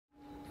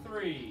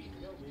3,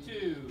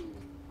 2,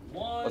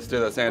 1. Let's do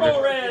this, Andrew.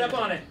 Roll red, up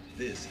on it.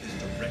 This is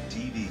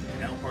DIRECTV,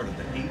 now part of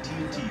the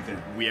AT&T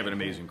family. We have an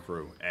amazing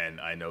crew, and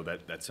I know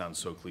that sounds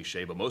so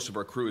cliche, but most of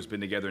our crew has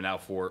been together now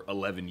for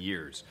 11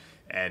 years,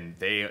 and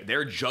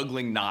they're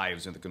juggling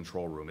knives in the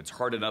control room. It's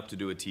hard enough to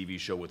do a TV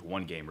show with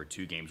 1 game or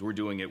 2 games. We're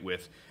doing it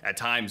with, at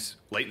times,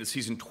 late in the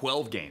season,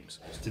 12 games.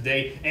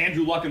 Today,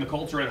 Andrew Luck and the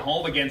Colts are at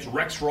home against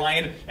Rex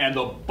Ryan and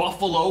the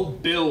Buffalo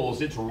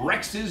Bills. It's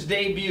Rex's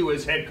debut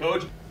as head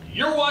coach.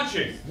 You're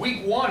watching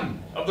Week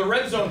 1 of the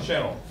Red Zone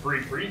channel.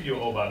 Free preview,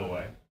 oh, by the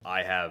way.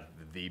 I have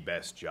the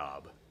best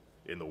job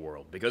in the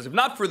world, because if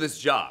not for this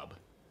job,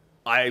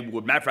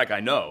 matter of fact, I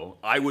know,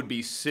 I would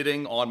be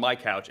sitting on my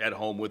couch at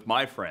home with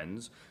my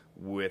friends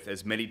with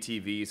as many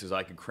TVs as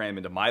I could cram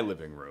into my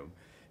living room,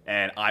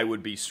 and I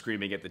would be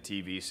screaming at the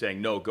TV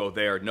saying, no, go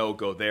there, no,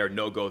 go there,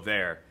 no, go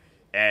there,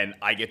 and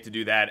I get to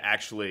do that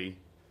actually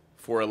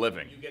for a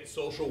living. You get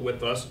social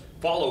with us,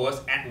 follow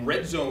us at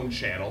Red Zone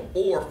Channel,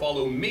 or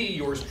follow me,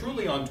 yours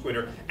truly, on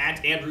Twitter,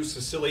 at Andrew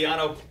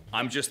Siciliano.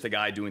 I'm just the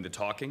guy doing the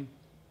talking.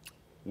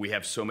 We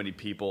have so many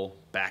people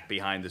back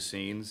behind the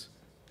scenes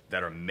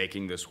that are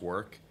making this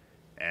work,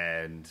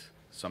 and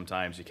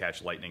sometimes you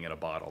catch lightning in a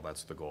bottle.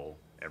 That's the goal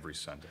every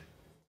Sunday.